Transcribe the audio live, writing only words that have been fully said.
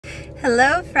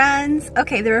Hello friends.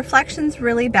 Okay, the reflection's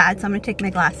really bad, so I'm gonna take my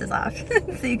glasses off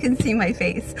so you can see my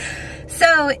face.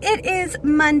 So it is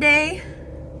Monday,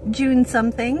 June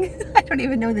something. I don't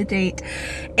even know the date.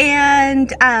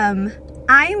 And I'm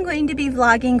going to be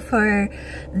vlogging for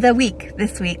the week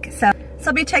this week. So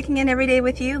I'll be checking in every day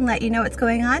with you and let you know what's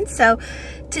going on. So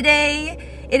today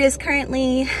it is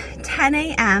currently 10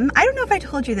 a.m. I don't know if I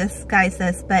told you this,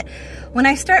 guys, but when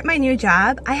I start my new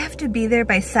job, I have to be there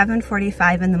by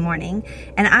 7:45 in the morning.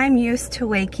 And I'm used to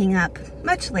waking up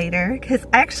much later because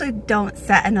I actually don't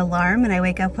set an alarm and I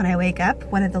wake up when I wake up.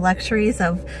 One of the luxuries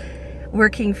of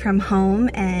working from home.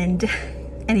 And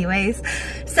anyways,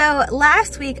 so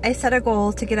last week I set a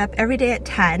goal to get up every day at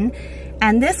 10.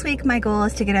 And this week my goal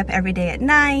is to get up every day at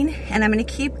 9, and I'm gonna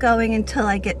keep going until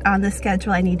I get on the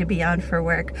schedule I need to be on for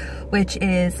work, which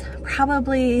is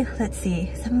probably, let's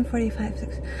see, 7:45,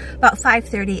 6, about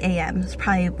 5:30 a.m. is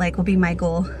probably will be my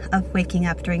goal of waking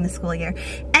up during the school year.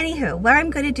 Anywho, what I'm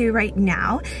gonna do right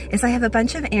now is I have a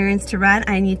bunch of errands to run.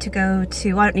 I need to go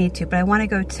to, well, I don't need to, but I wanna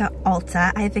go to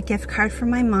Ulta. I have a gift card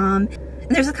from my mom.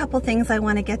 There's a couple things I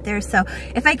want to get there, so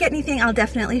if I get anything, I'll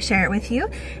definitely share it with you.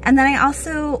 And then I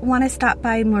also want to stop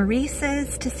by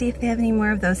Maurice's to see if they have any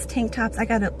more of those tank tops. I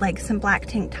got some black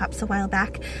tank tops a while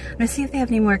back. I'm gonna see if they have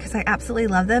any more because I absolutely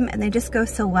love them and they just go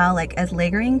so well as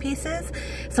layering pieces.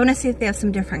 So I want to see if they have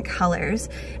some different colors.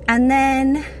 And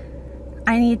then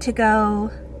I need to go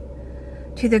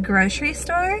to the grocery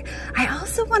store. I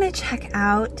also want to check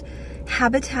out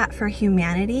Habitat for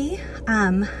Humanity.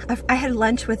 I had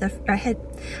lunch with I had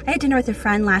dinner with a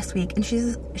friend last week, and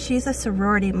she's a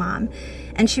sorority mom,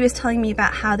 and she was telling me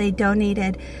about how they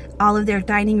donated all of their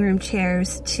dining room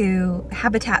chairs to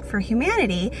Habitat for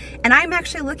Humanity, and I'm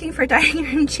actually looking for dining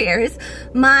room chairs.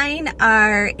 Mine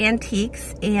are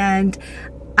antiques, and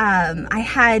I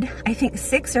had, I think,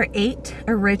 6 or 8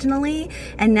 originally,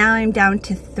 and now I'm down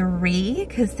to 3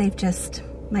 because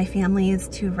my family is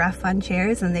too rough on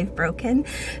chairs and they've broken.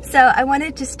 So I want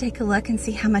to just take a look and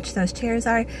see how much those chairs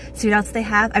are, see what else they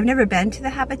have. I've never been to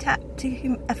the Habitat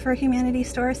for Humanity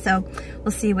store, so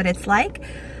we'll see what it's like.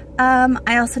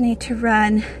 I also need to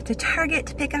run to Target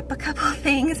to pick up a couple of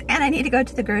things, and I need to go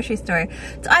to the grocery store.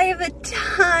 So I have a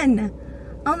ton.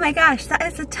 Oh my gosh, that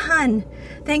is a ton.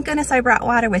 Thank goodness I brought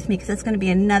water with me because it's going to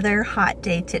be another hot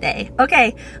day today.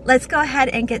 Okay, let's go ahead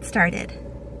and get started.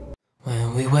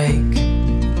 When we wake,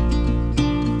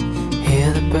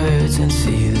 hear the birds and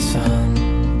see the sun.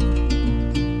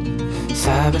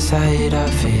 Side by side our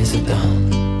fears are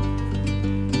done.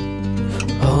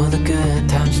 Oh, the good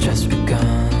times just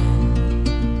begun.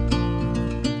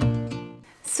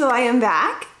 So I am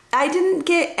back. I didn't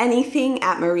get anything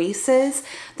at Maurice's.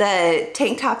 The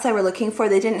tank tops I were looking for,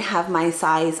 they didn't have my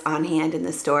size on hand in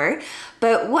the store.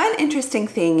 But one interesting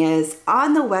thing is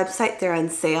on the website they're on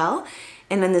sale,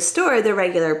 and in the store, the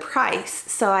regular price.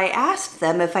 So I asked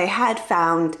them if I had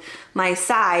found my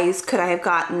size, could I have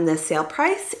gotten the sale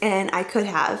price? And I could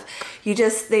have.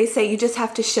 They say you just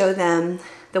have to show them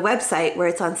the website where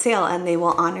it's on sale and they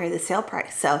will honor the sale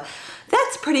price. So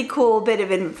that's a pretty cool bit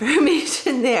of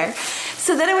information there.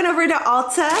 So then I went over to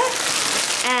Ulta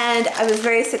and I was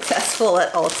very successful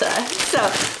at Ulta. So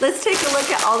let's take a look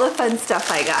at all the fun stuff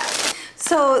I got.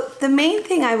 So the main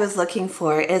thing I was looking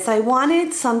for is I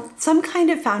wanted some kind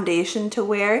of foundation to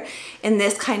wear in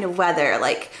this kind of weather,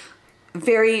 like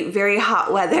very, very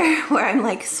hot weather where I'm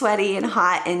sweaty and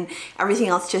hot and everything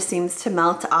else just seems to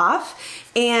melt off.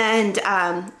 And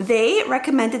they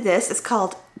recommended this. It's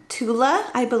called Tula,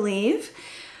 I believe.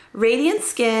 Radiant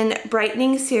Skin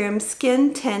Brightening Serum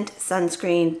Skin Tint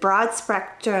Sunscreen Broad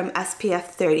Spectrum SPF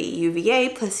 30 UVA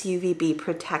plus UVB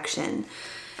protection.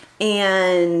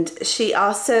 And she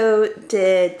also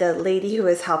did, the lady who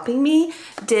was helping me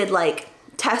did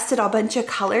tested a bunch of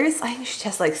colors. I think she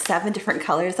tested 7 different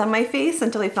colors on my face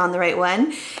until we found the right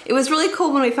one. It was really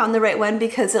cool when we found the right one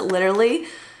because it literally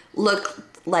looked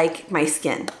like my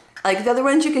skin. The other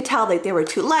ones you could tell they were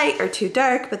too light or too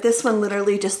dark, but this one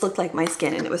literally just looked like my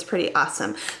skin and it was pretty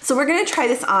awesome. So we're gonna try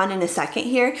this on in a second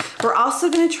here. We're also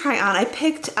gonna try on, I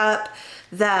picked up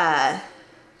the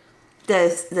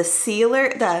sealer,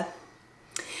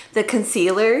 the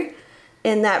concealer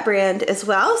in that brand as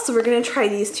well. So we're gonna try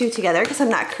these two together because I'm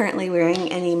not currently wearing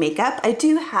any makeup. I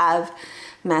do have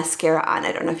mascara on.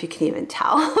 I don't know if you can even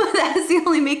tell. That is the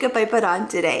only makeup I put on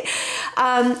today.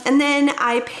 And then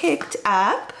I picked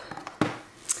up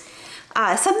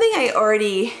something I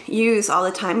already use all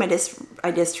the time. I'm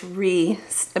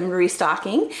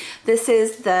restocking. This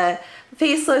is the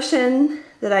face lotion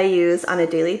that I use on a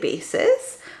daily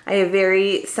basis. I have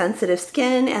very sensitive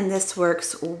skin and this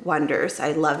works wonders.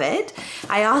 I love it.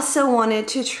 I also wanted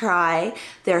to try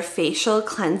their facial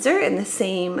cleanser in the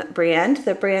same brand.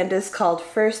 The brand is called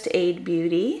First Aid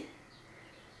Beauty.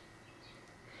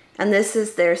 And this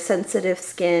is their sensitive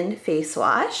skin face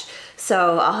wash.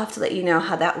 So I'll have to let you know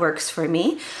how that works for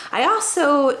me. I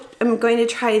also am going to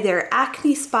try their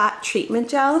acne spot treatment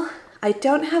gel. I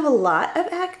don't have a lot of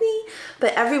acne,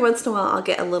 but every once in a while I'll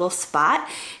get a little spot,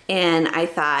 and I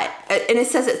thought, and it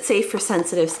says it's safe for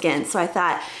sensitive skin, so I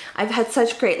thought I've had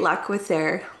such great luck with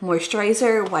their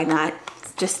moisturizer, why not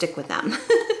just stick with them?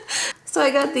 So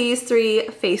I got these 3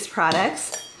 face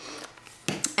products,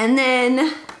 and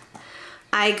then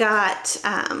I got,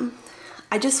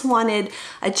 I just wanted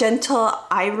a gentle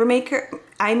eye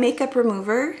makeup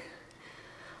remover.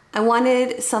 I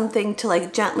wanted something to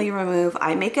like gently remove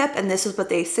eye makeup, and this is what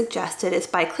they suggested. It's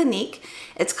by Clinique.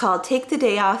 It's called Take the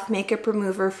Day Off Makeup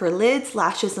Remover for Lids,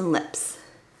 Lashes, and Lips.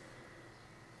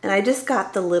 And I just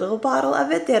got the little bottle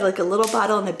of it. They had like a little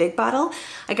bottle and a big bottle.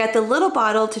 I got the little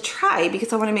bottle to try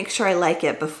because I want to make sure I like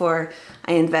it before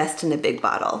I invest in a big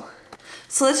bottle.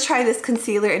 So let's try this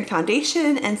concealer and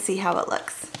foundation and see how it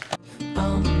looks.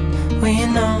 We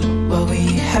know what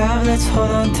we have, let's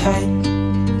hold on tight.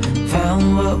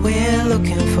 Found what we're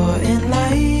looking for in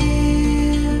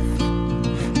life.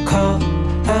 Call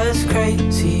us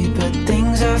crazy, but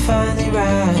things are finally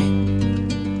right.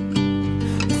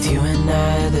 With you and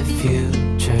I, the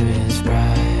future is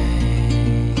bright.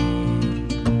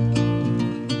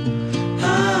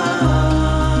 Oh,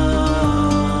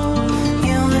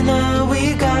 you and I,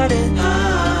 we got it.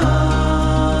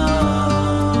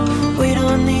 Oh, we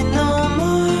don't need no more.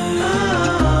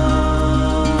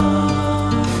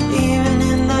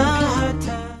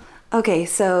 Okay,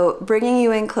 so bringing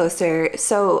you in closer.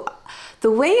 So the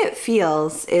way it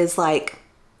feels is like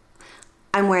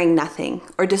I'm wearing nothing,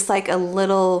 or just like a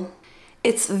little,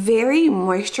 it's very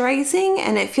moisturizing,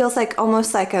 and it feels like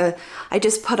almost like I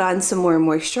just put on some more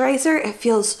moisturizer. It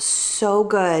feels so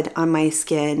good on my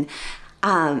skin.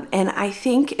 And I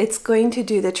think it's going to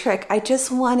do the trick. I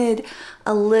just wanted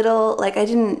a little, like I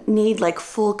didn't need like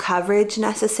full coverage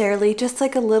necessarily, just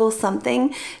like a little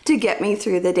something to get me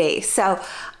through the day. So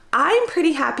I'm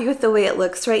pretty happy with the way it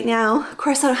looks right now. Of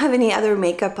course, I don't have any other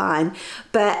makeup on,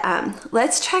 but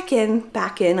let's check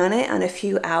back in on it in a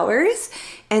few hours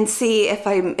and see if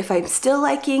I'm still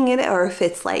liking it or if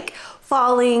it's like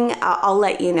falling. I'll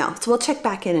let you know. So we'll check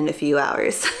back in a few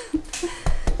hours.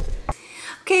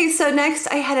 Okay, so next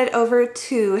I headed over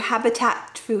to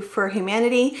Habitat for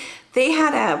Humanity. They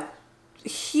had a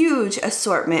huge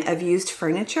assortment of used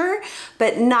furniture,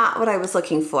 but not what I was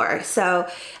looking for. So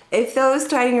if those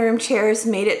dining room chairs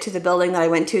made it to the building that I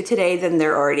went to today, then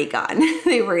they're already gone.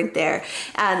 They weren't there.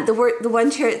 And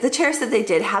the chairs that they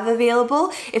did have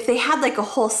available, if they had like a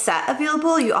whole set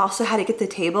available, you also had to get the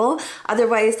table.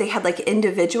 Otherwise, they had like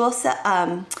individual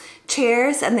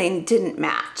chairs and they didn't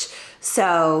match.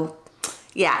 So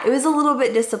yeah, it was a little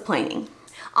bit disappointing.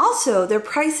 Also, their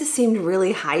prices seemed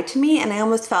really high to me, and I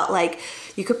almost felt like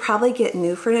you could probably get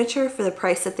new furniture for the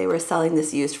price that they were selling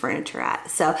this used furniture at.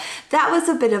 So that was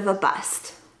a bit of a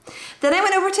bust. Then I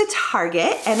went over to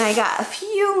Target and I got a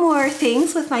few more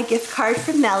things with my gift card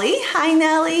from Nellie. Hi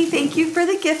Nellie, thank you for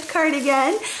the gift card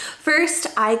again. First,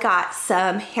 I got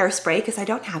some hairspray because I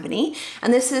don't have any.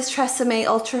 And this is Tresemme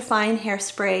Ultra Fine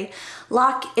Hairspray.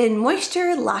 Lock in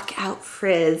Moisture, Lock Out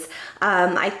Frizz.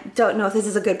 I don't know if this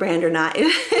is a good brand or not.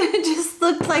 It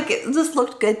just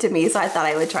looked good to me, so I thought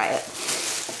I would try it.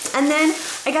 And then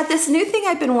I got this new thing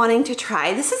I've been wanting to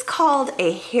try. This is called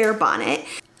a hair bonnet.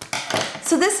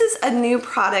 So this is a new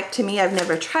product to me. I've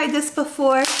never tried this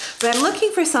before, but I'm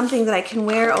looking for something that I can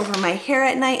wear over my hair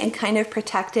at night and kind of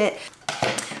protect it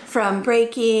from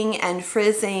breaking and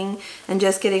frizzing and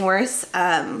just getting worse.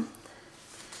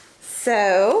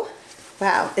 So,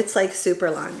 wow, it's like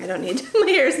super long. I don't need, my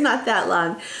hair's not that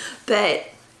long, but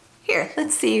here,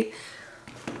 let's see.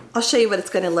 I'll show you what it's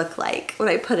gonna look like when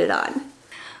I put it on.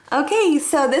 Okay,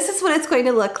 so this is what it's going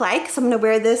to look like. So I'm gonna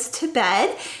wear this to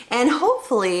bed and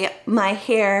hopefully my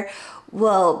hair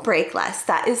will break less.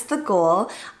 That is the goal.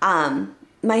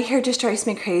 My hair just drives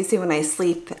me crazy when I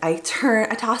sleep. I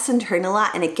toss and turn a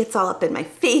lot and it gets all up in my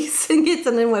face and gets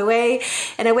in my way.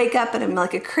 And I wake up and I'm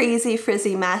like a crazy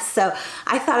frizzy mess. So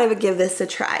I thought I would give this a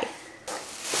try.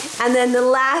 And then the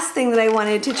last thing that I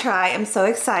wanted to try, I'm so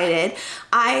excited.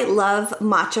 I love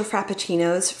matcha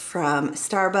frappuccinos from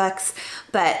Starbucks,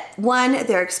 but one,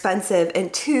 they're expensive,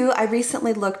 and two, I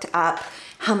recently looked up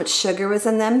how much sugar was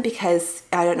in them because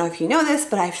I don't know if you know this,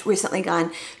 but I've recently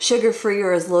gone sugar-free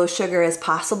or as low sugar as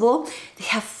possible. They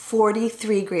have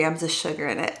 43 grams of sugar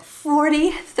in it.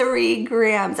 43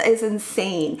 grams is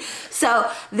insane.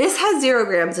 So this has 0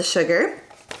 grams of sugar.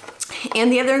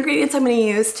 And the other ingredients I'm going to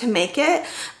use to make it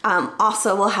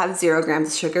also will have 0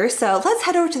 grams of sugar. So let's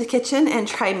head over to the kitchen and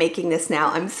try making this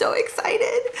now. I'm so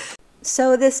excited.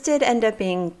 So this did end up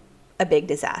being a big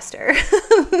disaster.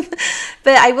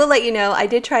 But I will let you know, I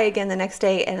did try again the next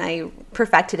day and I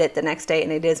perfected it the next day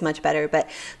and it is much better. But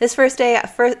this first day,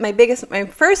 my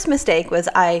first mistake was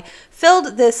I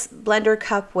filled this blender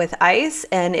cup with ice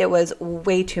and it was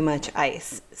way too much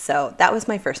ice. So that was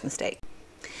my first mistake.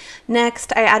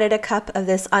 Next, I added a cup of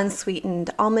this unsweetened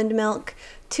almond milk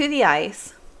to the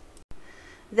ice.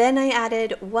 Then I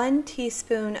added 1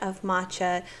 teaspoon of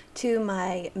matcha to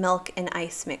my milk and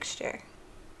ice mixture.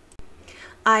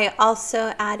 I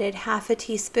also added half a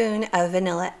teaspoon of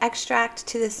vanilla extract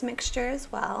to this mixture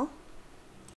as well.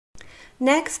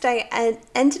 Next, I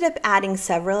ended up adding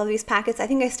several of these packets. I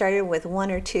think I started with 1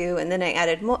 or 2 and then I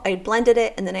added more. I blended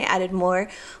it and then I added more.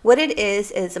 What it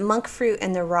is monk fruit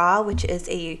in the raw, which is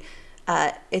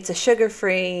it's a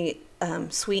sugar-free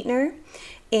sweetener,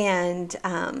 and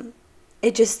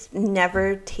it just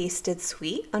never tasted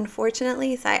sweet,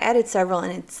 unfortunately. So I added several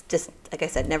and it's just, like I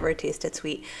said, never tasted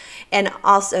sweet. And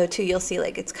also too, you'll see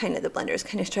like it's kind of, the blender is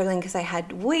kind of struggling because I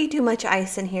had way too much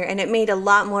ice in here and it made a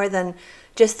lot more than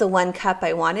just the 1 cup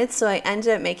I wanted. So I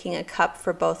ended up making a cup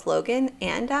for both Logan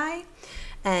and I,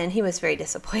 and he was very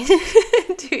disappointed.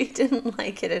 He didn't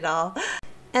like it at all.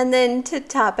 And then to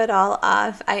top it all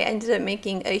off, I ended up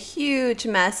making a huge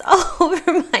mess all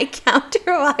over my counter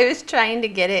while I was trying to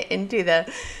get it into the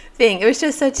thing. It was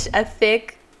just such a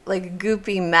thick, like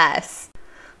goopy mess.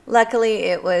 Luckily,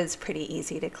 it was pretty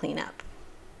easy to clean up.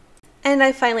 And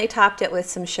I finally topped it with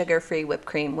some sugar-free whipped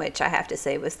cream, which I have to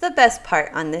say was the best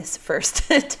part on this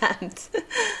first attempt.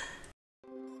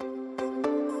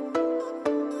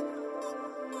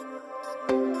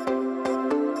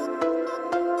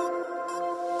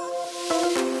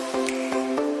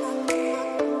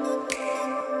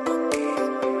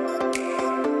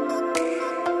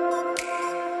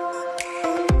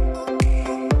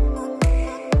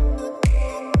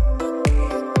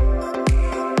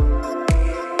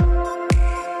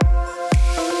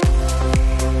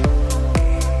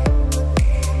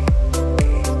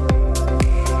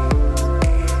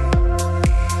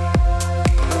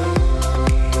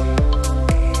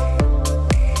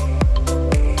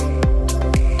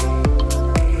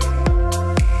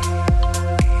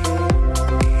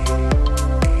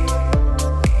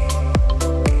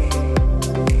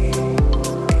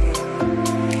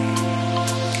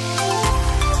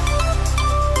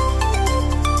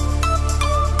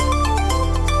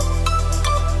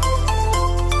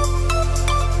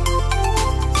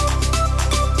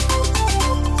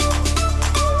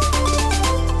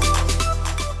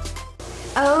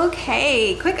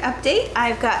 Okay, quick update.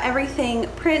 I've got everything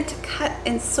print, cut,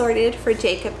 and sorted for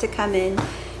Jacob to come in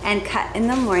and cut in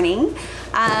the morning.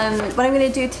 What I'm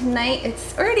gonna do tonight,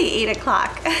 it's already 8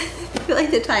 o'clock. I feel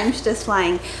like the time's just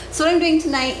flying. So what I'm doing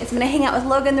tonight is I'm gonna hang out with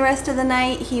Logan the rest of the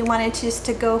night. He wanted just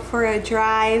to go for a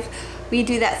drive. We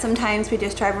do that sometimes. We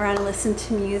just drive around and listen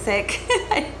to music.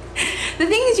 The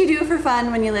things you do for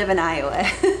fun when you live in Iowa.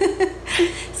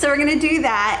 So we're gonna do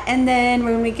that, and then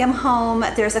when we come home,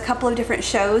 there's a couple of different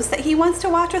shows that he wants to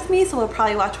watch with me, so we'll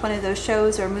probably watch one of those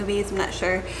shows or movies, I'm not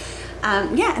sure.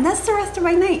 Yeah, and that's the rest of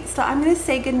my night. So I'm gonna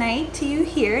say goodnight to you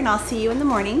here, and I'll see you in the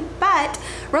morning. But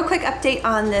real quick update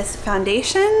on this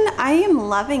foundation. I am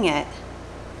loving it.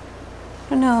 I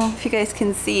don't know if you guys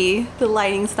can see, the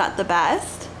lighting's not the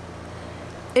best.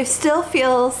 It still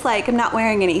feels like I'm not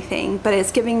wearing anything, but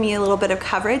it's giving me a little bit of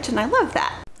coverage, and I love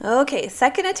that. Okay,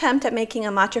 second attempt at making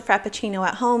a matcha frappuccino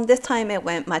at home. This time it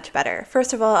went much better.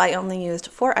 First of all, I only used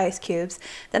 4 ice cubes.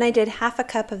 Then I did half a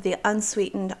cup of the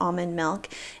unsweetened almond milk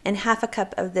and half a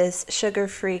cup of this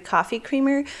sugar-free coffee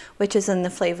creamer, which is in the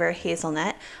flavor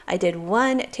hazelnut. I did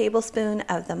 1 tablespoon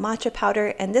of the matcha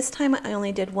powder, and this time I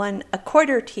only did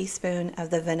 1/4 teaspoon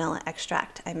of the vanilla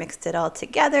extract. I mixed it all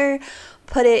together,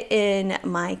 put it in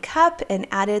my cup, and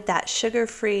added that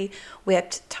sugar-free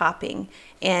whipped topping.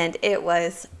 And it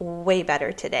was way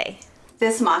better today.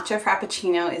 This matcha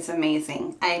frappuccino is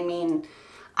amazing. I mean,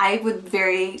 I would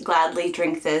very gladly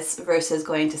drink this versus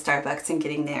going to Starbucks and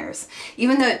getting theirs.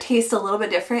 Even though it tastes a little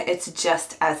bit different, it's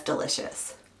just as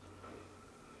delicious.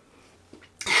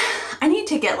 I need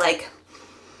to get like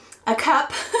a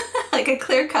cup, like a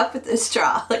clear cup with a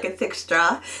straw, like a thick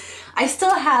straw. I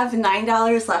still have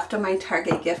 $9 left on my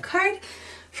Target gift card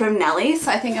from Nellie, so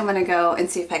I think I'm gonna go and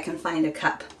see if I can find a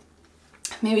cup.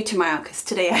 maybe tomorrow because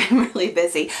today I'm really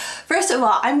busy. First of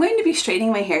all, I'm going to be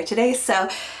straightening my hair today, so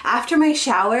after my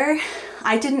shower,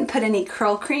 I didn't put any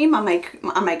curl cream on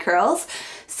my curls.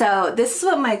 So this is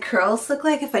what my curls look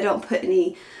like if I don't put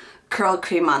any curl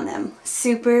cream on them.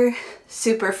 Super,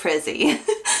 super frizzy.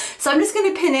 So I'm just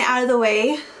going to pin it out of the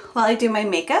way while I do my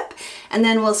makeup, and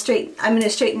then I'm going to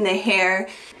straighten the hair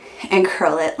and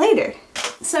curl it later.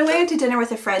 So I went out to dinner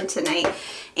with a friend tonight,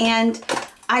 and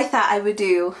I thought I would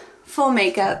do full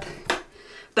makeup,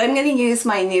 but I'm going to use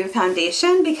my new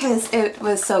foundation because it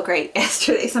was so great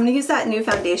yesterday. So I'm going to use that new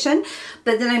foundation,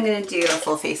 but then I'm going to do a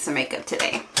full face of makeup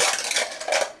today.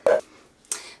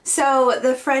 So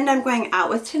the friend I'm going out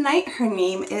with tonight, her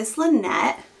name is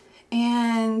Lynette,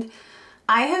 and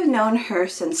I have known her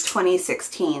since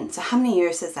 2016. So how many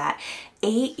years is that?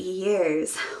 8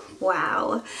 years.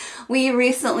 Wow. We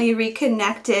recently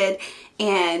reconnected,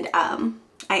 and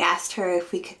I asked her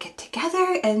if we could get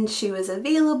together, and she was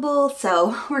available.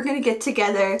 So we're gonna get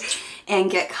together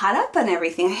and get caught up on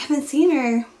everything. I haven't seen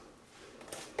her.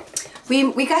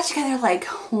 We got together like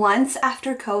once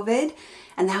after COVID,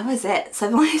 and that was it. So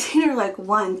I've only seen her like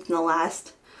once in the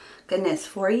last, goodness,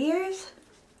 4 years.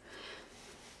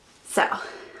 So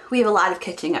we have a lot of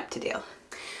catching up to do.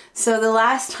 So the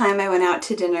last time I went out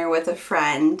to dinner with a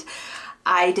friend,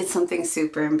 I did something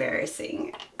super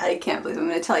embarrassing. I can't believe I'm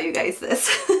going to tell you guys this.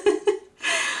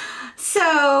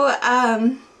 So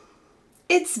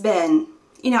it's been,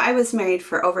 you know, I was married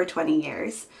for over 20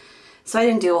 years. So I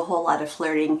didn't do a whole lot of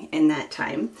flirting in that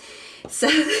time. So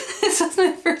this was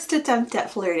my first attempt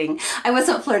at flirting. I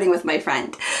wasn't flirting with my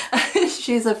friend.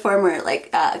 She's a former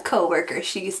co-worker.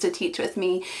 She used to teach with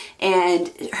me,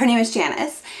 and her name is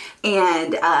Janice.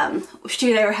 And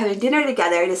she and I were having dinner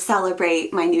together to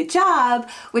celebrate my new job,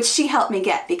 which she helped me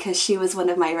get because she was one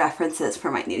of my references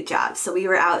for my new job. So we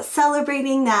were out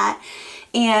celebrating that,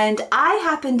 and I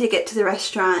happened to get to the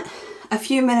restaurant a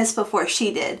few minutes before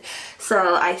she did.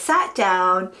 So I sat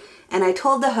down and I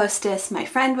told the hostess my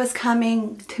friend was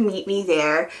coming to meet me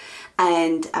there,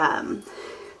 and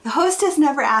the hostess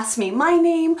never asked me my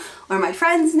name or my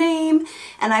friend's name,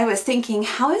 and I was thinking,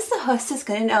 how is the hostess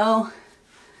gonna know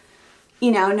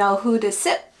who to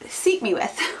seat me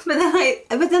with? But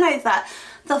then I thought,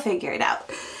 they'll figure it out.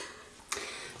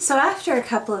 So after a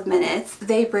couple of minutes,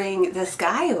 they bring this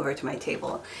guy over to my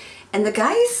table. And the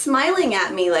guy is smiling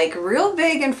at me like real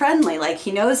big and friendly, like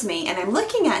he knows me. And I'm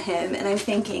looking at him and I'm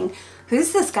thinking,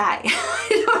 who's this guy?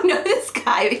 I don't know this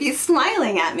guy, but he's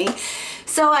smiling at me.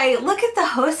 So I look at the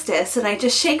hostess and I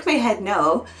just shake my head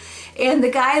no. And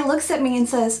the guy looks at me and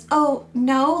says, oh,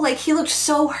 no, like he looked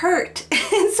so hurt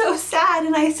and so sad.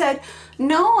 And I said,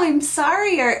 no, I'm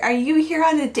sorry. Are you here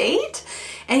on a date?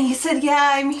 And he said,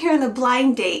 yeah, I'm here on a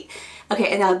blind date. Okay,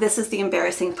 and now this is the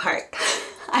embarrassing part.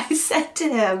 I said to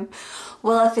him,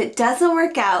 well, if it doesn't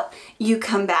work out, you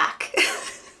come back.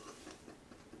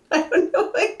 I don't know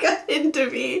what got into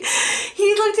me.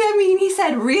 He looked at me and he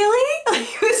said, really? Like,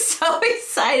 he was so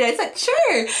excited. I said,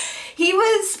 sure. He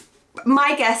was,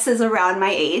 my guess is around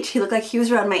my age. He looked like he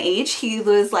was around my age. He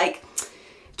was like,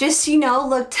 just,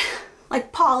 looked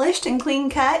like polished and clean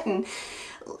cut, and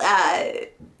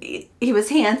he was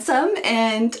handsome,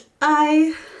 and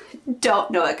I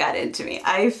don't know what got into me.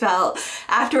 I felt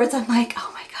afterwards, I'm like,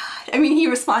 oh my God. I mean, he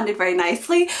responded very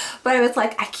nicely, but I was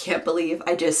like, I can't believe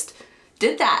I just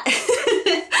did that.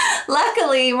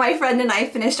 Luckily, my friend and I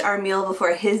finished our meal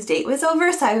before his date was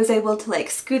over, so I was able to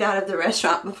scoot out of the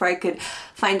restaurant before I could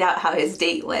find out how his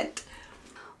date went.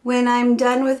 When I'm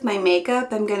done with my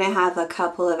makeup, I'm gonna have a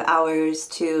couple of hours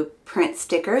to print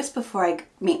stickers before I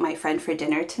meet my friend for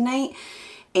dinner tonight.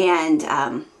 And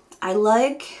I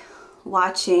like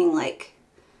watching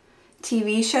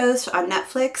TV shows on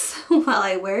Netflix while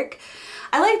I work.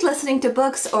 I like listening to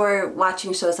books or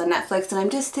watching shows on Netflix, and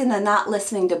I'm just in a not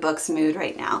listening to books mood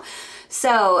right now.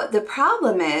 So the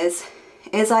problem is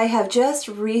I have just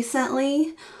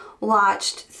recently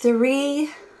watched 3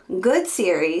 good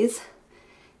series,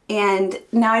 and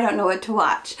now I don't know what to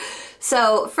watch.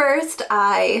 So first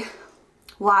I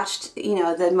watched,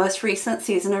 the most recent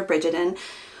season of Bridgerton,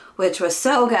 which was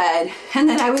so good. And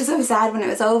then I was so sad when it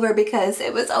was over because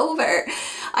it was over.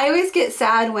 I always get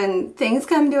sad when things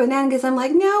come to an end because I'm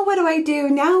like, now what do I do?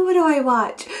 Now what do I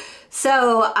watch?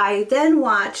 So I then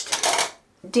watched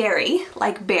Dairy,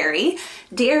 like Barry,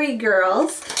 Dairy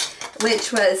Girls,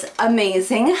 which was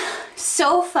amazing.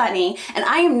 So funny. And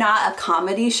I am not a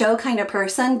comedy show kind of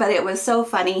person, but it was so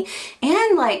funny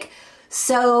and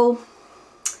so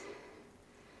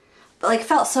like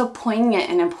felt so poignant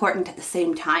and important at the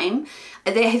same time.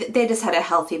 They just had a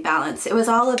healthy balance. It was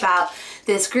all about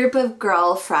this group of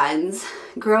girlfriends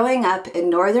growing up in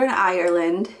Northern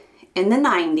Ireland in the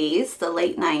 90s, the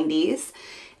late 90s.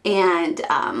 And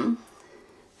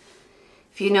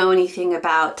if you know anything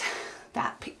about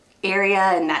that area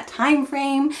and that time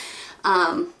frame,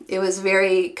 it was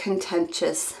very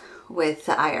contentious with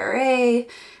the IRA.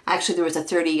 Actually, there was a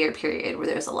 30-year period where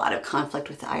there was a lot of conflict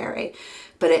with the IRA,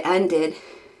 but it ended,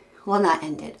 well, not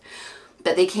ended,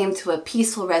 but they came to a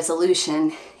peaceful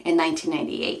resolution in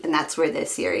 1998, and that's where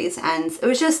this series ends. It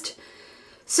was just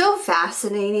so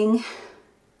fascinating.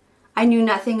 I knew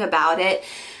nothing about it.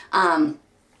 And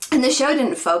the show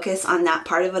didn't focus on that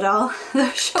part of it all.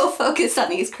 The show focused on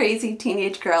these crazy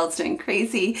teenage girls doing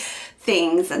crazy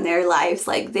things in their lives.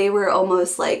 Like, they were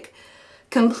almost like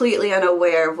completely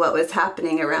unaware of what was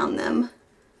happening around them.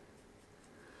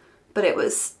 But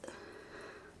it's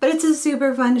a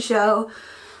super fun show.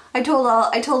 I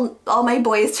told all my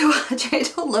boys to watch it. I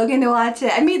told Logan to watch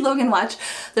it. I made Logan watch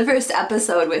the first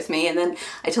episode with me, and then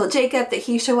I told Jacob that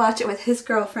he should watch it with his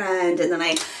girlfriend, and then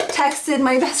I texted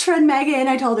my best friend Megan.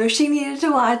 I told her she needed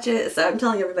to watch it, so I'm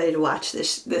telling everybody to watch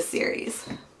this series.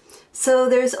 So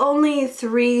there's only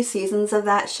 3 seasons of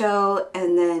that show,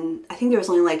 and then I think there was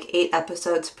only like 8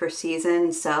 episodes per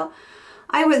season, so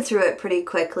I went through it pretty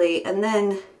quickly, and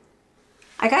then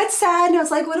I got sad and I was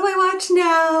like, what do I watch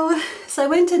now? So I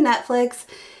went to Netflix,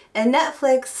 and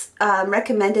Netflix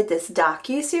recommended this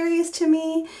docu-series to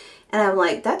me, and I'm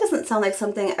like, that doesn't sound like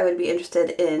something I would be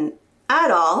interested in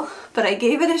at all, but I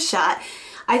gave it a shot.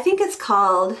 I think it's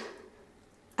called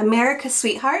America's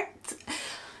Sweethearts.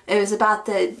 It was about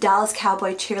the Dallas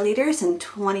Cowboy cheerleaders in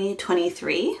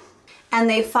 2023. And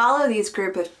they follow this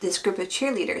group of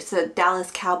cheerleaders, the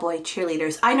Dallas Cowboy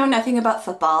cheerleaders. I know nothing about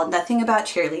football, nothing about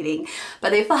cheerleading, but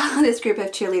they follow this group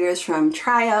of cheerleaders from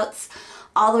tryouts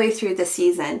all the way through the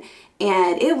season.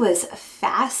 And it was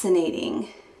fascinating.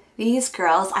 These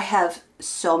girls, I have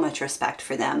so much respect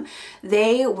for them.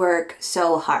 They work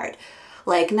so hard.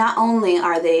 Like, not only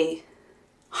are they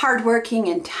hardworking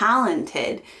and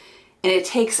talented, and it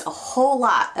takes a whole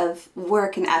lot of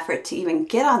work and effort to even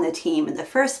get on the team in the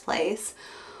first place.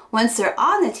 Once they're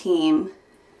on the team,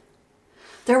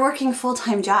 they're working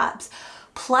full-time jobs,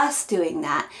 plus doing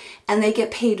that, and they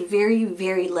get paid very,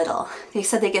 very little. They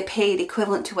said they get paid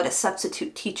equivalent to what a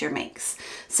substitute teacher makes.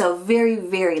 So very,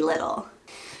 very little.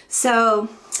 So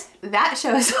that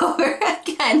show is over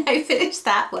again. I finished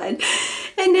that one.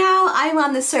 And now I'm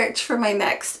on the search for my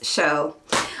next show.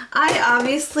 I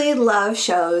obviously love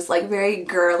shows, like very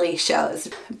girly shows.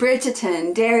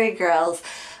 Bridgerton, Dairy Girls,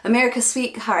 America's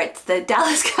Sweethearts, the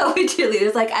Dallas Cowboy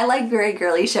cheerleaders. Like, I like very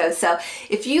girly shows. So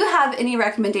if you have any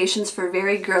recommendations for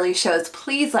very girly shows,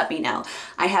 please let me know.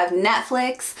 I have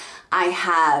Netflix, I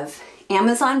have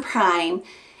Amazon Prime,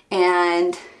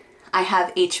 and I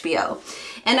have HBO.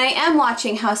 And I am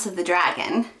watching House of the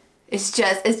Dragon. It's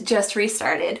just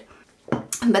restarted.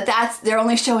 But they're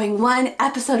only showing 1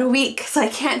 episode a week, so I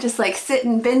can't just like sit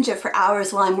and binge it for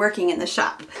hours while I'm working in the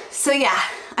shop. So yeah,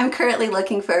 I'm currently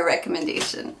looking for a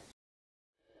recommendation.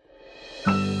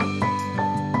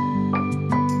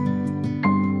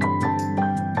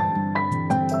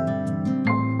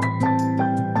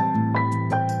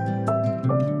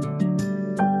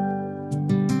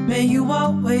 May you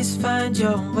always find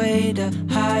your way to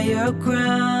higher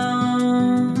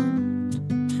ground.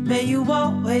 May you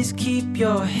always keep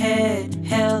your head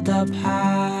held up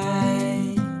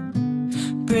high.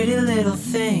 Pretty little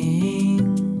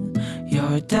thing,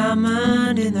 you're a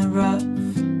diamond in the rough,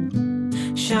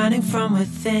 shining from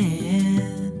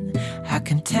within. I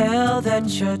can tell that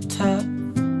you're tough.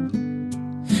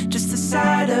 Just the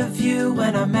sight of you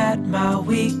when I'm at my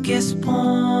weakest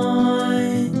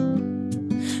point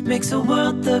makes a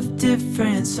world of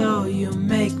difference, so you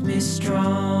make me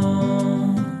strong.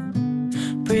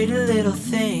 Pretty little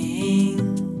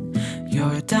thing,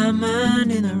 you're a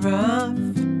diamond in the rough,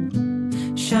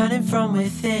 shining from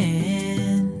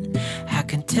within. I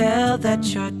can tell that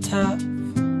you're tough.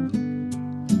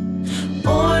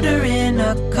 Ordering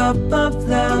a cup of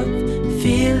love,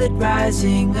 feel it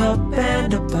rising up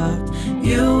and above.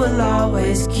 You will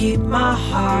always keep my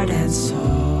heart and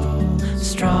soul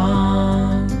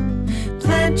strong.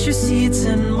 Plant your seeds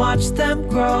and watch them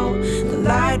grow. The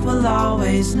light will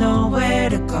always know where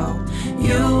to go.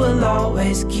 You will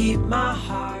always keep my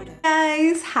heart.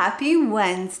 Guys, happy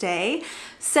Wednesday.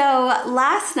 So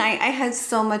last night I had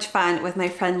so much fun with my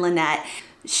friend Lynette.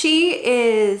 She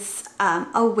is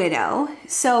a widow,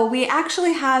 so we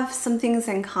actually have some things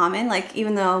in common. Like,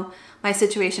 even though my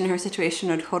situation and her situation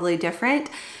are totally different.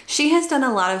 She has done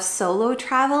a lot of solo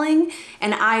traveling,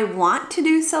 and I want to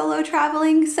do solo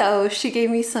traveling, so she gave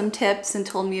me some tips and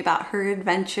told me about her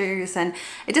adventures, and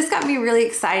it just got me really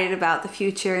excited about the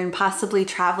future and possibly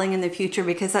traveling in the future,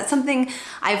 because that's something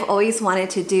I've always wanted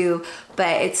to do,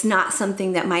 but it's not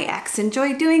something that my ex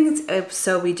enjoyed doing,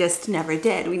 so we just never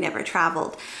did. We never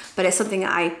traveled. But it's something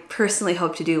I personally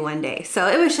hope to do one day. So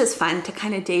it was just fun to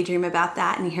kind of daydream about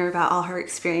that and hear about all her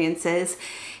experiences.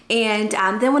 And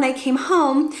then when I came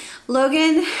home,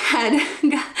 Logan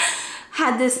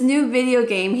had this new video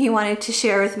game he wanted to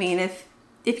share with me. And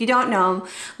if you don't know him,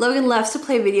 Logan loves to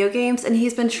play video games, and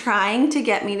he's been trying to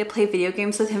get me to play video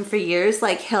games with him for years.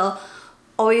 Like, he'll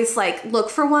always like look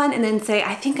for one and then say,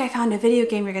 I think I found a video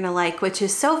game you're gonna like, which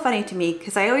is so funny to me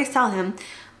because I always tell him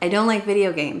I don't like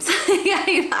video games.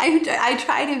 I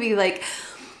try to be like,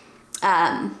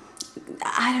 I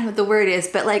don't know what the word is,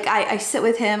 but like I sit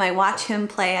with him, I watch him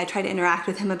play, I try to interact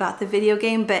with him about the video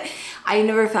game, but we've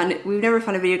never found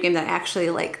a video game that I actually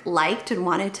liked and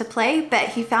wanted to play. But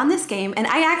he found this game and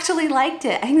I actually liked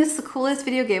it. I think this is the coolest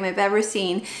video game I've ever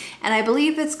seen, and I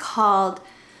believe it's called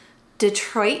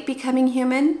Detroit Becoming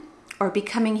Human, or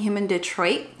Becoming Human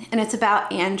Detroit, and it's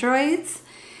about androids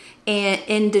and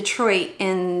in Detroit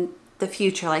in the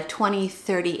future, like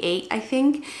 2038, I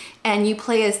think, and you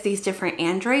play as these different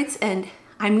androids, and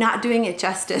I'm not doing it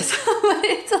justice, but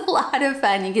it's a lot of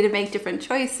fun. You get to make different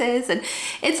choices, and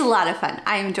it's a lot of fun.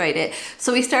 I enjoyed it.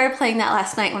 So we started playing that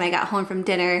last night when I got home from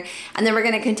dinner, and then we're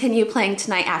gonna continue playing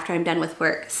tonight after I'm done with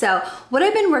work. So what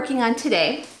I've been working on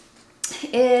today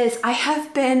is I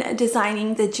have been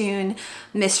designing the June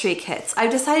mystery kits. I've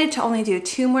decided to only do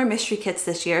 2 more mystery kits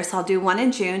this year, so I'll do one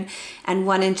in June and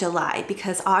one in July,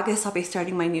 because August I'll be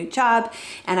starting my new job,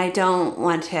 and I don't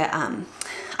want to,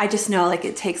 I just know like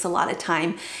it takes a lot of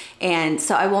time, and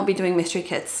so I won't be doing mystery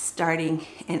kits starting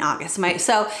in August.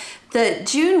 So the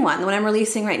June one, the one I'm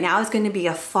releasing right now, is going to be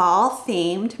a fall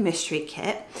themed mystery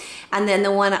kit, and then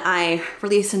the one I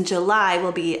release in July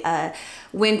will be a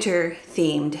winter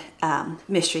themed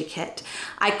mystery kit.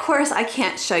 Of course, I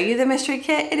can't show you the mystery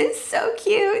kit. It is so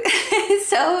cute. It's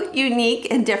so unique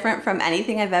and different from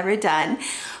anything I've ever done.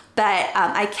 But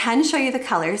I can show you the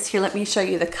colors. Here, let me show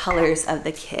you the colors of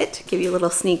the kit. Give you a little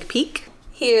sneak peek.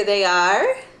 Here they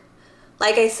are.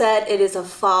 Like I said, it is a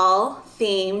fall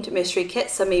themed mystery kit,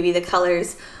 so maybe the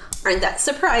colors aren't that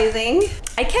surprising.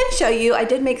 I can show you, I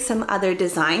did make some other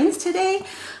designs today.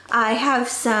 I have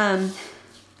some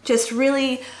just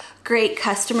really great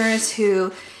customers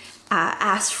who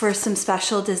asked for some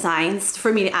special designs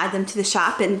for me to add them to the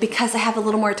shop, and because I have a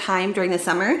little more time during the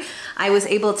summer, I was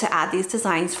able to add these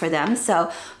designs for them.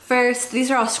 So first, these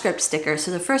are all script stickers.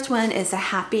 So the first one is a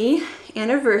happy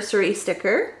anniversary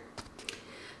sticker.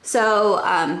 So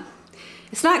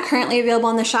it's not currently available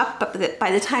on the shop, but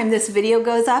by the time this video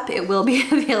goes up, it will be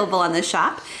available on the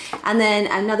shop. And then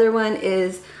another one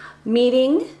is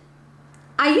meeting.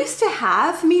 I used to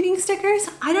have meeting stickers.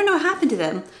 I don't know what happened to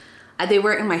them. They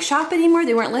weren't in my shop anymore.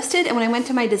 They weren't listed. And when I went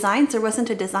to my designs, there wasn't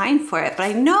a design for it. But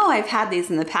I know I've had these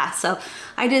in the past. So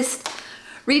I just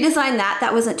redesigned that.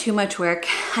 That wasn't too much work.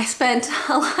 I spent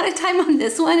a lot of time on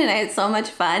this one and I had so much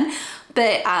fun.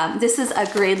 But this is a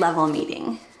grade level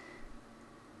meeting.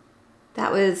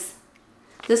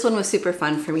 This one was super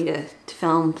fun for me to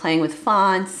film, playing with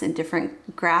fonts and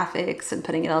different graphics and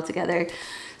putting it all together.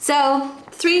 So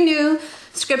 3 new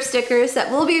script stickers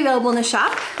that will be available in the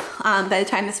shop by the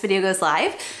time this video goes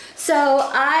live. So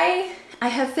I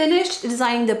have finished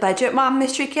designing the Budget Mom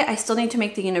mystery kit. I still need to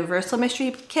make the Universal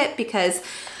mystery kit because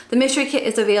the mystery kit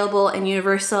is available in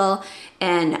Universal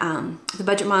and the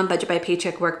Budget Mom Budget by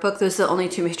Paycheck workbook. Those are the only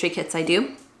 2 mystery kits I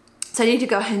do. So I need to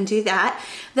go ahead and do that.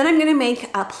 Then I'm gonna make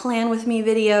a plan with me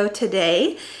video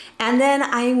today. And then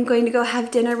I'm going to go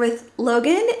have dinner with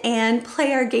Logan and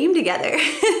play our game together.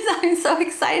 I'm so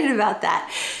excited about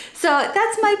that. So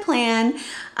that's my plan.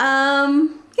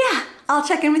 Yeah, I'll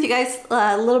check in with you guys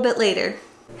a little bit later.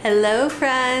 Hello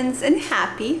friends and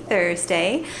happy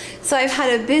Thursday. So I've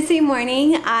had a busy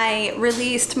morning. I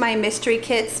released my mystery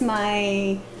kits,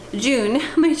 my June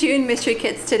mystery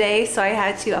kits today, so I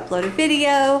had to upload a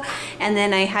video and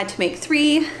then I had to make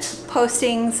 3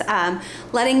 postings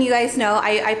letting you guys know.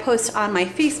 I post on my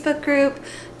Facebook group,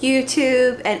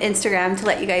 YouTube, and Instagram to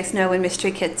let you guys know when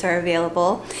mystery kits are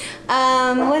available.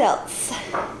 What else?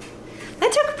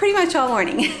 That took pretty much all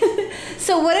morning.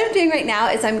 So what I'm doing right now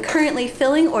is I'm currently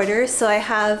filling orders. So I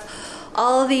have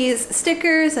all these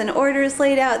stickers and orders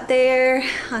laid out there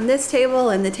on this table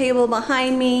and the table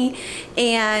behind me,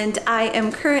 and I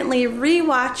am currently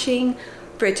re-watching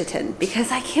Bridgerton because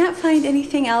I can't find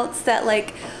anything else that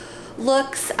like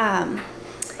looks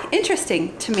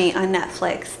interesting to me on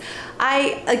Netflix.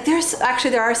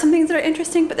 There are some things that are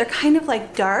interesting, but they're kind of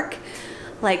like dark,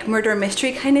 like murder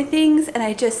mystery kind of things, and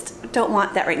I just don't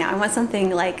want that right now. I want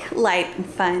something like light and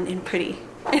fun and pretty.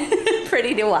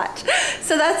 Pretty to watch.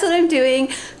 So that's what I'm doing.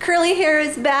 Curly hair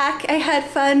is back. I had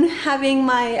fun having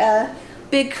my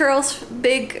big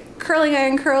curling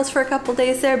iron curls for a couple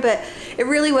days there, but it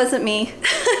really wasn't me.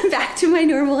 Back to my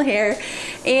normal hair.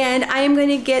 And I am going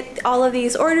to get all of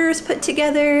these orders put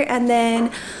together, and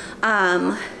then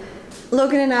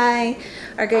Logan and I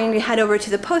are going to head over to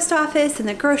the post office and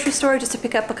the grocery store just to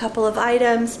pick up a couple of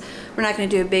items. We're not going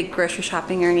to do a big grocery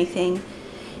shopping or anything.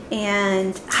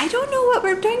 And I don't know what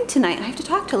we're doing tonight. I have to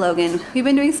talk to Logan. We've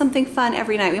been doing something fun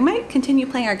every night. We might continue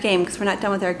playing our game because we're not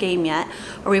done with our game yet,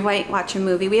 or we might watch a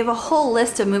movie. We have a whole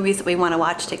list of movies that we want to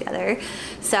watch together.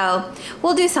 So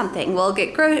we'll do something. We'll go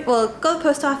to the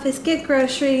post office, get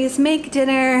groceries, make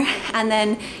dinner, and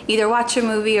then either watch a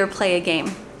movie or play a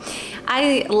game.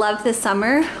 I love this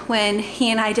summer when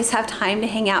he and I just have time to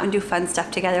hang out and do fun stuff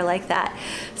together like that.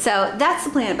 So that's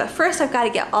the plan, but first I've got to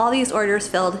get all these orders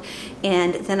filled,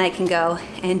 and then I can go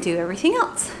and do everything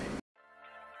else.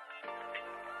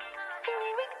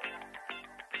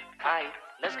 Hi,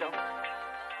 let's go. Alright,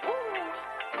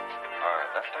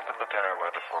 let's take a look at our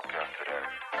weather forecast today.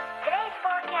 Today's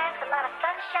forecast, a lot of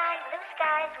sunshine, blue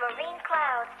skies, marine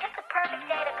clouds. Just a perfect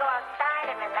day to go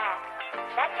outside and relax.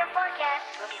 That's your forecast.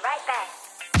 We'll be right back.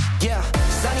 Yeah,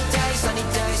 sunny days, sunny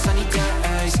days, sunny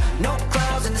days. No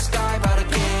clouds in the sky, about to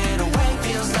get away.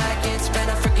 Feels like it's been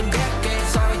a freaking decade.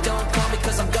 Sorry, don't call me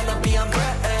cause I'm gonna be on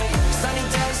break.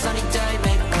 Sunny day,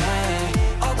 make way.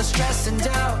 All the stress and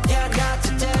doubt, yeah, not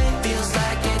today. Feels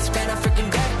like it's been a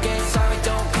freaking decade. Sorry,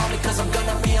 don't call me cause I'm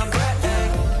gonna be on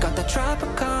break. Got the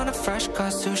Tropicana, fresh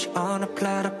cut sushi on a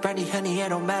platter. Brandy, honey, it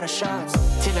don't matter, shots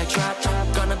till I drop.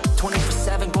 Gonna be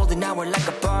 24/7, golden hour like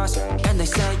a boss. And they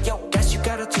say, yo, guess you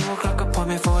got a 2 o'clock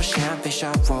appointment for a champagne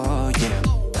shot, whoa, yeah.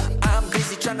 I'm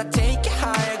busy trying to take it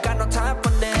higher. Got no time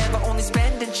for never, only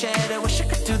spending cheddar. Wish I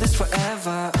could do this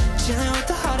forever. Chilling with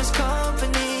the hottest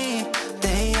company.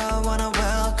 They all wanna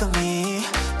welcome me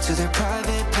to their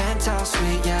private penthouse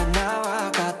suite. Yeah, now I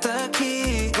got the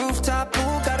key. Rooftop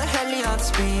pool, got a heli on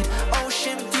speed.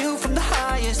 Ocean view from the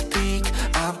highest peak.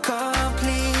 I'm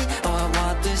complete, oh, I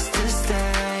want this to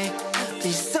stay.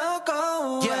 Please don't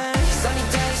go away. Yeah. Sunny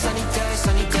days, sunny days,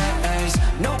 sunny days.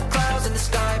 No clouds in the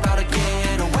sky, about to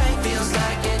get away. Feels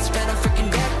like it's been a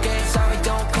freaking decade. Sorry,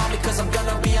 don't call me cause I'm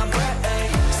gonna be on break.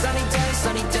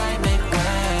 Sunny day, make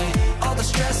way. All the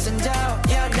stress and doubt,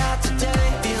 yeah, not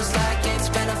today. Feels like it's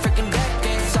been a freaking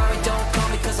decade. Sorry, don't call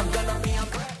me cause I'm gonna be on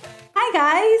break. Hi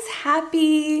guys,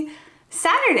 happy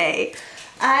Saturday.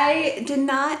 I did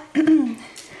not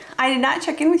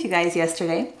check in with you guys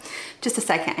yesterday. Just a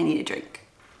second, I need a drink.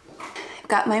 I've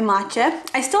got my matcha.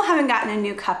 I still haven't gotten a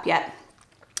new cup yet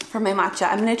for my matcha.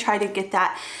 I'm gonna try to get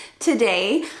that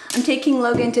today. I'm taking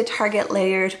Logan to Target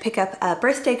later to pick up a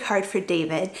birthday card for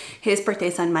David. His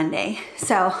birthday's on Monday.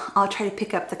 So I'll try to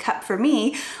pick up the cup for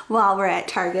me while we're at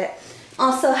Target.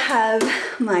 Also have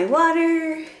my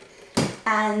water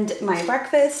and my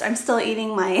breakfast. I'm still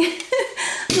eating my,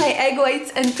 my egg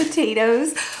whites and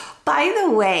potatoes. By the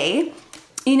way,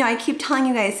 you know, I keep telling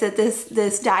you guys that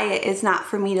this diet is not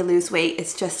for me to lose weight.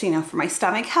 It's just, you know, for my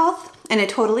stomach health. And it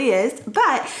totally is.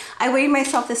 But I weighed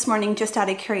myself this morning just out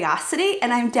of curiosity,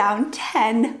 and I'm down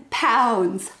 10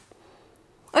 pounds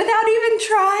without even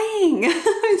trying.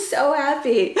 I'm so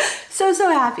happy. So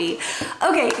happy.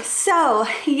 Okay, so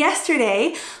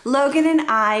yesterday, Logan and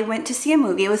I went to see a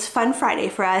movie. It was Fun Friday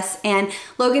for us, and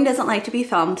Logan doesn't like to be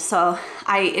filmed, so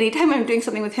anytime I'm doing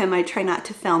something with him, I try not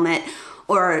to film it,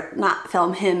 or not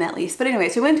film him at least. But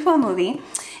anyways, we went to a movie,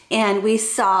 and we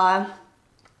saw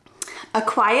A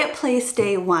Quiet Place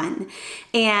Day 1.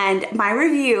 And my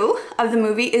review of the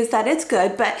movie is that it's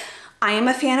good, but I am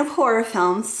a fan of horror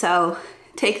films, so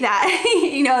take that.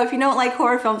 You know, if you don't like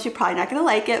horror films, you're probably not gonna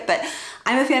like it, but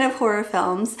I'm a fan of horror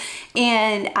films.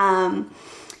 And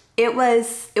it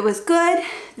was good.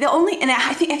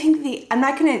 I'm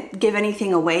not gonna give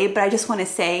anything away, but I just wanna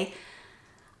say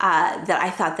that I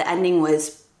thought the ending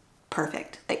was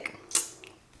perfect. Like,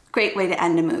 great way to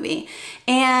end a movie.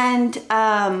 And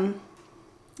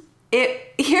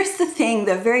here's the thing,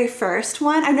 the very first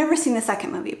one, I've never seen the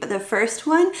second movie, but the first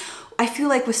one I feel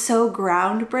like was so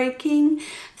groundbreaking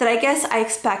that I guess I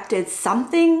expected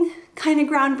something kind of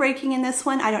groundbreaking in this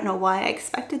one. I don't know why I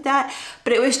expected that,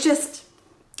 but it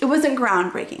wasn't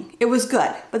groundbreaking. It was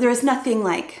good, but there was nothing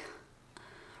like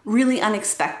really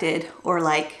unexpected or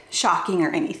like shocking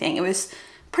or anything. It was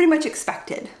pretty much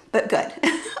expected, but good.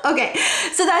 Okay,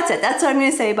 so that's it. That's what I'm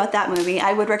gonna say about that movie.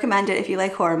 I would recommend it if you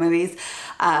like horror movies.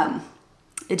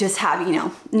 Just have, you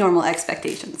know, normal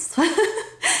expectations.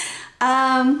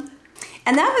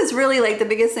 And that was really like the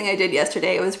biggest thing I did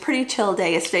yesterday. It was a pretty chill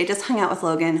day yesterday. Just hung out with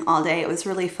Logan all day. It was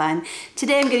really fun.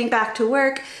 Today I'm getting back to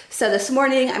work. So this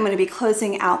morning I'm gonna be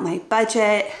closing out my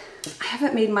budget. I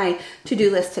haven't made my to-do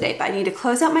list today, but I need to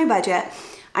close out my budget.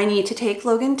 I need to take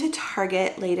Logan to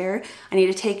Target later. I need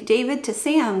to take David to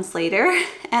Sam's later.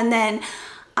 And then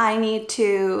I need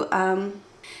to, and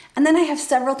then I have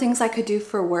several things I could do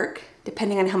for work,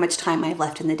 depending on how much time I have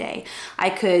left in the day. I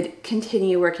could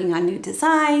continue working on new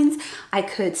designs. I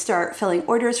could start filling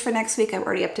orders for next week. I'm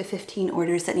already up to 15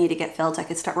 orders that need to get filled. So I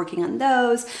could start working on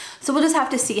those. So we'll just have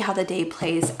to see how the day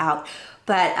plays out.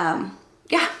 But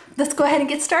yeah, let's go ahead and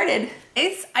get started.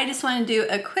 I just want to do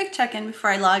a quick check-in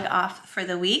before I log off for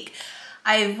the week.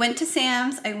 I went to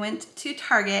Sam's, I went to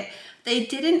Target. They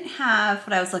didn't have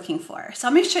what I was looking for. So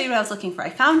I'm gonna show you what I was looking for. I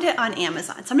found it on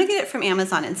Amazon. So I'm gonna get it from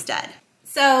Amazon instead.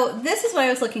 So this is what I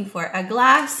was looking for, a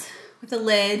glass with a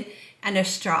lid and a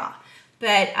straw.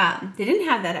 But they didn't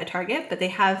have that at Target, but they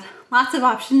have lots of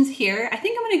options here. I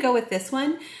think I'm gonna go with this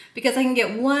one because I can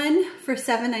get one for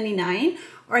 $7.99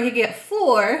 or I could get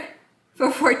 4 for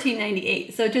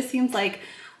 $14.98. So it just seems like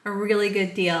a really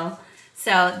good deal.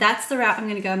 So that's the route I'm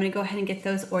gonna go. I'm gonna go ahead and get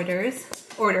those ordered.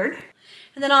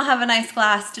 And then I'll have a nice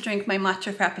glass to drink my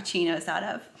matcha frappuccinos out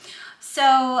of. So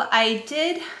I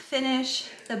did finish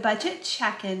the budget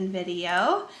check-in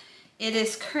video. It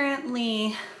is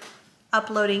currently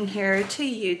uploading here to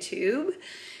YouTube.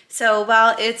 So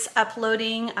while it's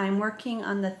uploading, I'm working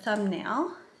on the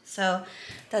thumbnail. So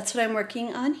that's what I'm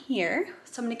working on here.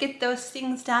 So I'm gonna get those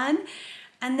things done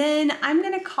and then I'm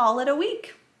gonna call it a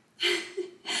week.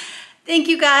 Thank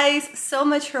you guys so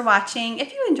much for watching.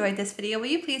 If you enjoyed this video, will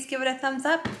you please give it a thumbs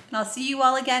up? And I'll see you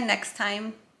all again next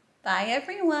time. Bye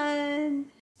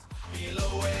everyone. Peel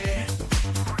away,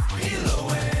 peel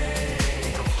away,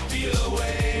 peel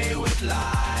away with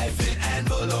life in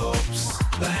envelopes.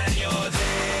 Plan your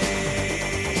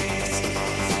days,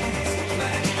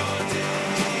 plan your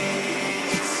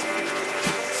days,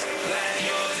 plan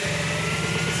your days.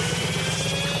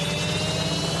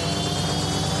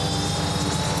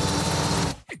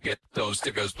 Get those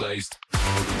stickers placed.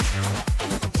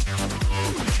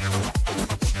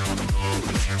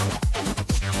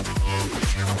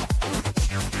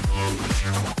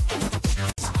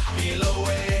 Peel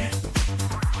away,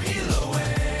 peel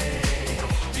away,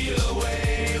 peel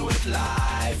away with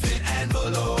life in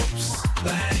envelopes.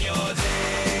 Plan your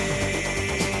days,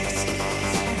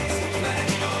 plan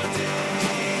your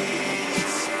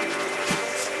days,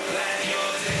 plan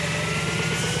your days.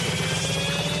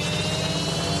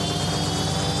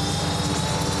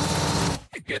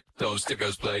 Get those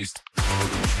stickers placed.